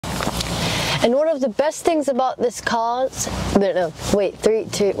And one of the best things about this car, no, wait, 3,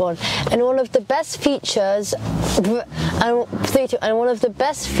 2, 1. And one of the best features, and 3, 2, and one of the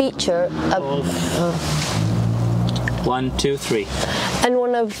best feature of 1, 2, 3. And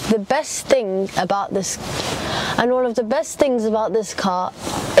one of the best things about this,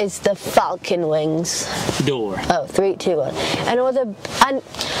 is the Falcon wings. Door. Oh, 3, 2, 1. And one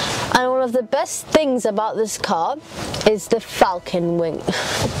of the best things about this car is the Falcon wing.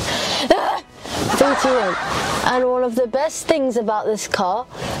 3, 2, 1. And one of the best things about this car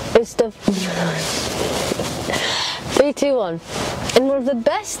is the 3, 2, 1. And one of the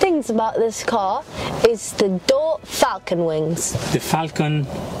best things about this car is the door Falcon wings. The Falcon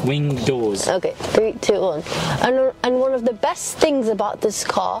wing doors. Okay, 3, 2, 1. And one of the best things about this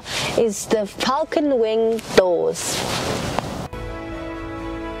car is the Falcon wing doors.